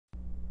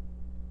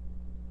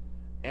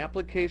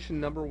Application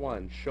number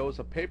 1 shows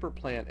a paper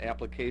plant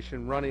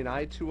application running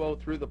I2o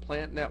through the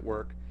plant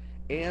network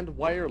and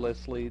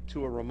wirelessly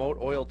to a remote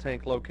oil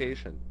tank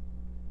location.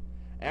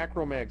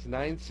 Acromag's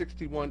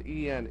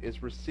 961EN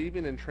is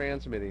receiving and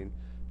transmitting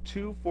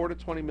two 4 to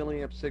 20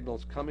 milliamp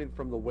signals coming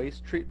from the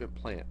waste treatment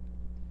plant.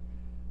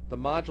 The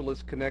module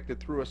is connected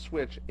through a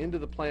switch into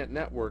the plant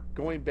network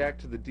going back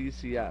to the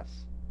DCS.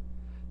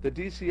 The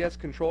DCS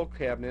control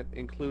cabinet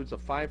includes a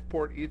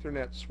 5-port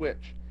Ethernet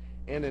switch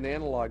and an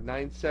analog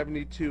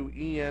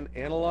 972EN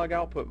analog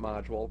output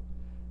module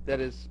that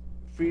is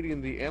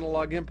feeding the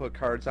analog input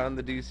cards on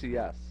the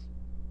DCS.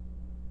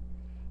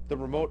 The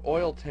remote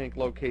oil tank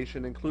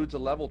location includes a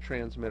level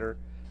transmitter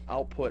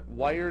output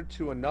wired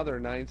to another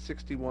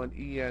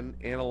 961EN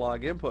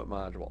analog input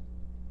module.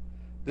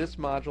 This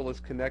module is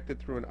connected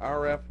through an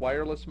RF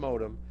wireless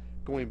modem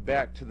going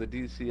back to the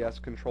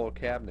DCS control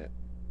cabinet.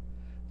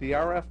 The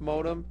RF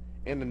modem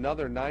and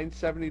another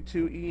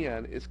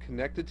 972EN is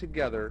connected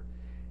together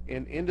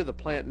and into the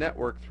plant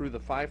network through the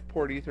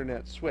 5-port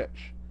Ethernet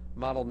switch,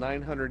 model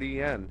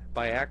 900EN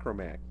by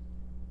Acromag.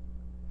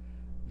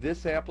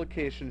 This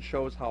application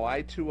shows how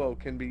I2o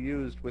can be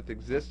used with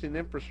existing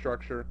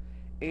infrastructure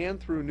and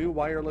through new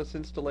wireless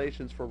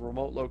installations for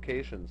remote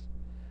locations.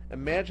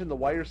 Imagine the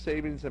wire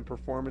savings and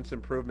performance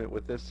improvement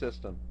with this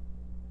system.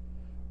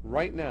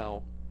 Right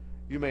now,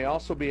 you may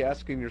also be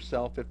asking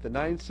yourself if the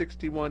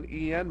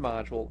 961EN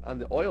module on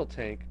the oil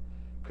tank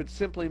could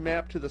simply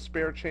map to the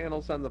spare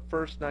channels on the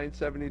first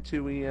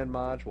 972EN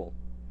module.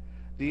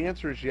 The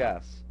answer is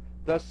yes,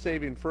 thus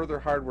saving further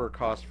hardware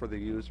costs for the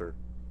user.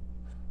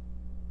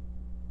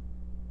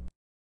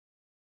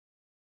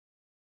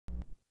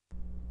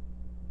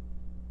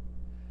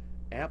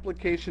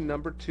 Application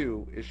number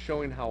 2 is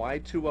showing how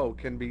I2o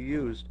can be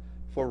used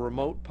for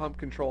remote pump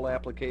control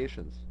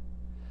applications.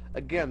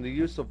 Again, the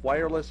use of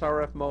wireless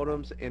RF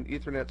modems and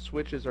Ethernet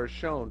switches are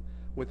shown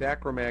with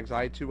Acromag's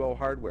I2o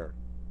hardware.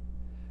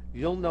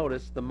 You'll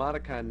notice the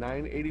Modicon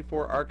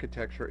 984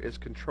 architecture is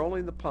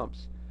controlling the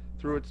pumps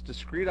through its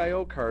discrete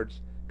I/O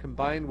cards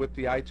combined with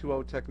the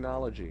I2o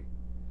technology.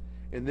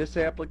 In this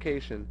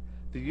application,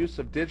 the use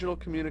of digital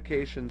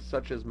communications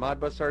such as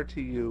Modbus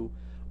RTU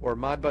or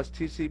Modbus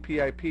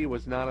TCP/IP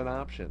was not an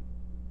option.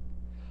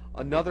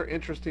 Another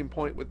interesting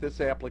point with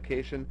this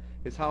application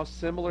is how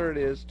similar it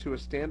is to a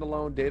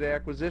standalone data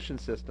acquisition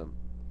system.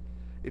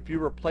 If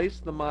you replace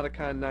the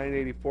Modicon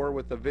 984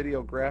 with a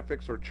video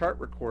graphics or chart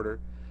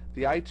recorder,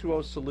 the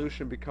I2o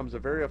solution becomes a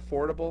very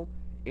affordable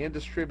and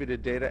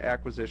distributed data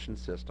acquisition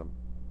system.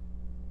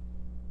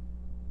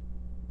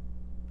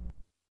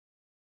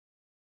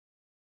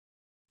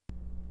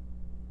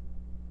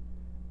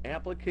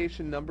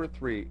 Application number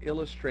 3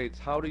 illustrates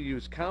how to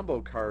use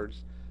combo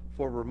cards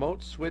for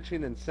remote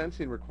switching and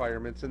sensing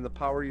requirements in the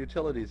power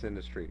utilities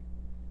industry.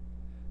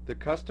 The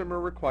customer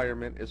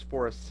requirement is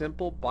for a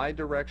simple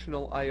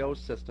bidirectional I/O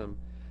system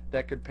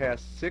that could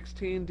pass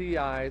 16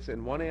 DIs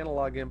and one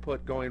analog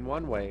input going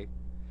one way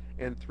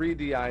and 3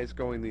 DIs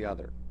going the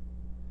other.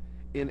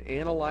 In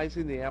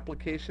analyzing the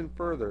application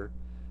further,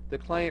 the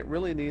client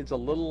really needs a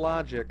little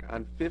logic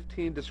on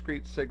 15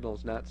 discrete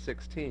signals, not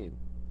 16.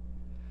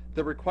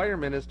 The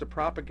requirement is to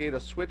propagate a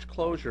switch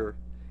closure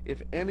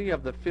if any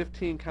of the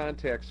 15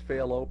 contacts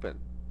fail open.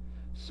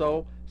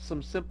 So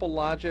some simple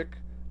logic,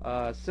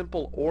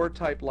 simple OR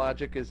type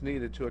logic is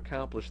needed to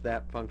accomplish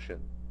that function.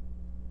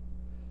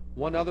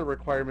 One other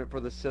requirement for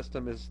the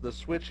system is the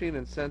switching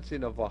and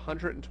sensing of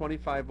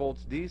 125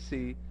 volts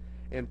DC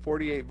and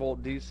 48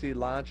 volt DC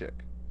logic.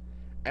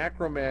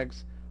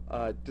 Acromag's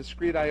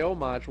discrete I/O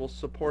modules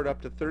support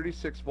up to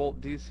 36 volt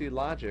DC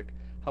logic.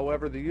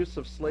 However, the use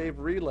of slave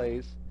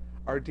relays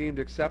are deemed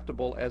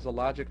acceptable as a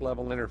logic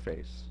level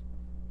interface.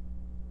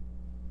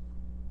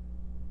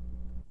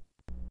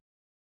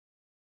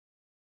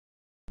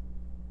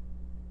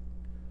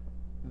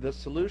 The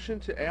solution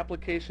to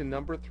application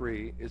number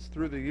 3 is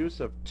through the use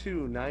of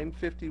two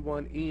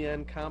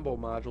 951EN combo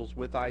modules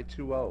with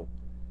I2o.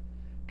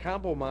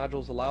 Combo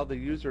modules allow the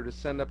user to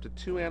send up to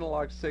 2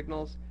 analog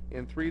signals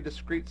and 3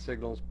 discrete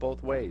signals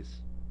both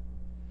ways.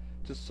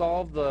 To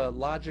solve the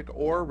logic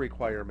OR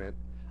requirement,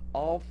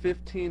 all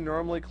 15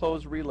 normally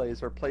closed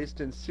relays are placed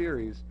in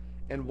series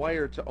and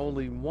wired to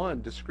only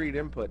one discrete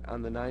input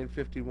on the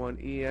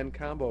 951EN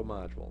combo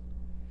module.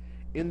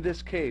 In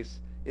this case,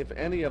 if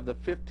any of the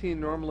 15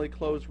 normally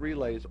closed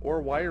relays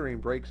or wiring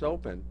breaks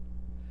open,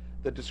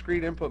 the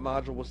discrete input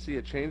module will see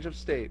a change of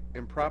state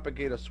and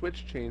propagate a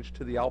switch change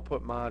to the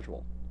output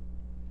module.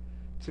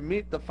 To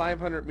meet the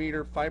 500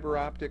 meter fiber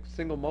optic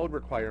single mode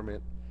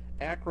requirement,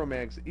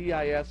 Acromag's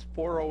EIS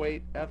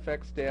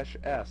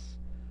 408FX-S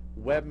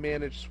web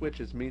managed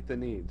switches meet the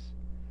needs.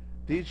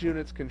 These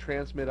units can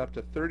transmit up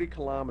to 30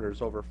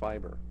 kilometers over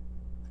fiber.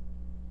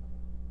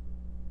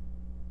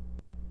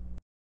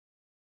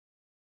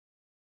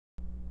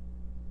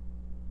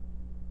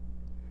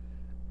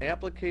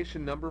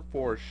 Application number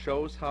 4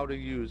 shows how to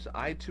use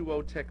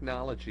I2o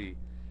technology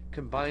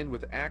combined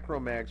with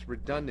Acromag's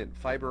redundant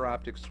fiber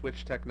optic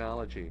switch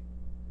technology.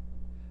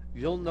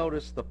 You'll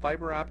notice the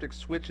fiber optic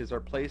switches are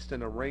placed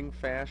in a ring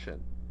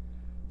fashion.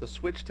 The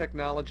switch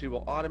technology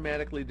will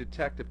automatically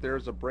detect if there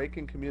is a break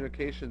in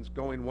communications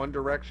going one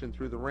direction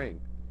through the ring.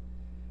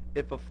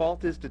 If a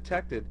fault is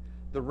detected,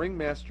 the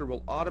ringmaster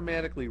will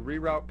automatically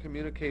reroute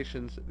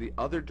communications the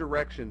other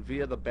direction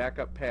via the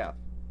backup path.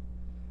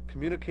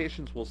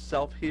 Communications will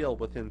self-heal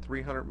within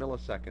 300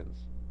 milliseconds.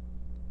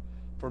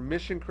 For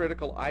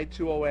mission-critical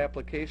i2o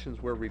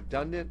applications where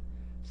redundant,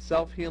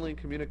 self-healing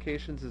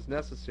communications is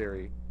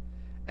necessary,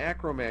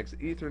 Acromag's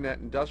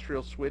Ethernet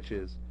industrial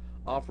switches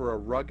offer a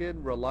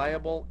rugged,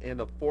 reliable, and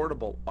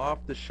affordable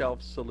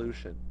off-the-shelf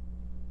solution.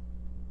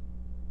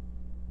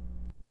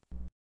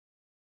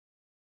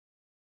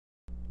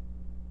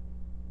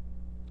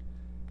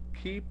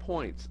 Key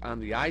points on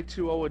the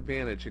i2o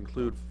Advantage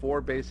include 4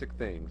 basic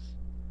things.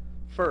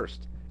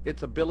 First,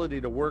 its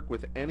ability to work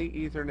with any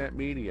Ethernet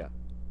media.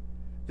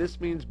 This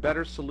means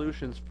better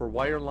solutions for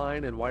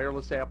wireline and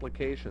wireless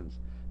applications,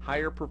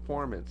 higher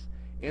performance,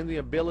 and the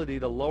ability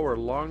to lower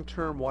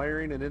long-term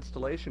wiring and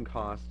installation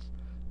costs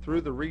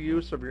through the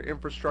reuse of your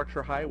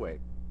infrastructure highway.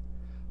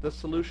 The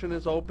solution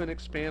is open,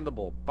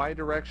 expandable,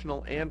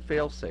 bidirectional, and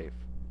fail-safe.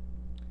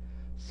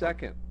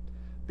 Second,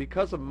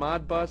 because of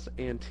Modbus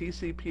and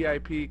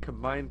TCP/IP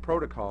combined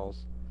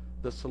protocols,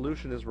 the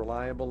solution is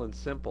reliable and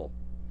simple.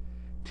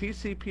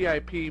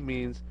 TCP/IP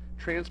means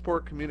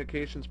Transport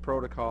Communications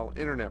Protocol,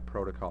 Internet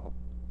Protocol.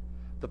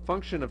 The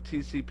function of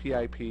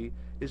TCP/IP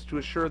is to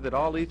assure that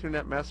all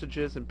Ethernet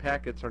messages and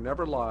packets are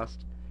never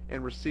lost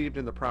and received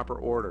in the proper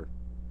order.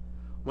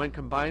 When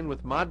combined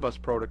with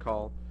Modbus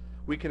protocol,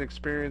 we can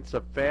experience a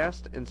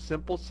fast and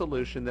simple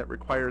solution that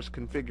requires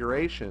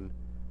configuration,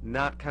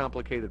 not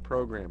complicated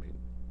programming.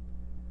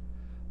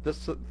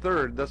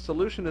 Third, the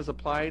solution is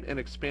applied and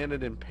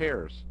expanded in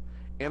pairs.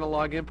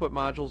 Analog input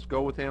modules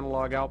go with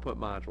analog output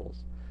modules.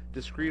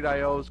 Discrete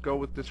I.O.s go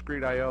with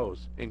discrete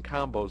I.O.s, and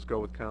combos go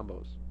with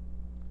combos.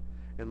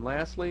 And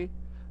lastly,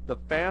 the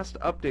fast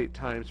update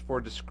times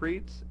for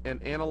discretes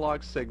and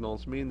analog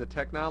signals mean the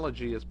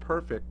technology is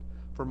perfect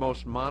for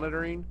most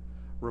monitoring,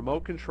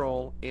 remote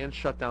control, and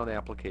shutdown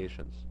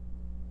applications.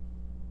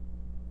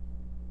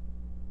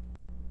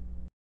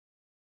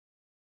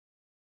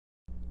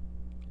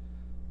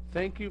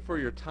 Thank you for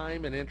your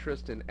time and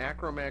interest in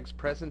Acromag's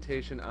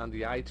presentation on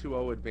the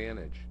i2o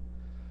Advantage.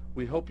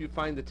 We hope you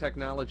find the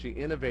technology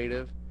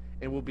innovative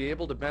and will be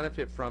able to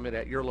benefit from it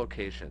at your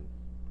location.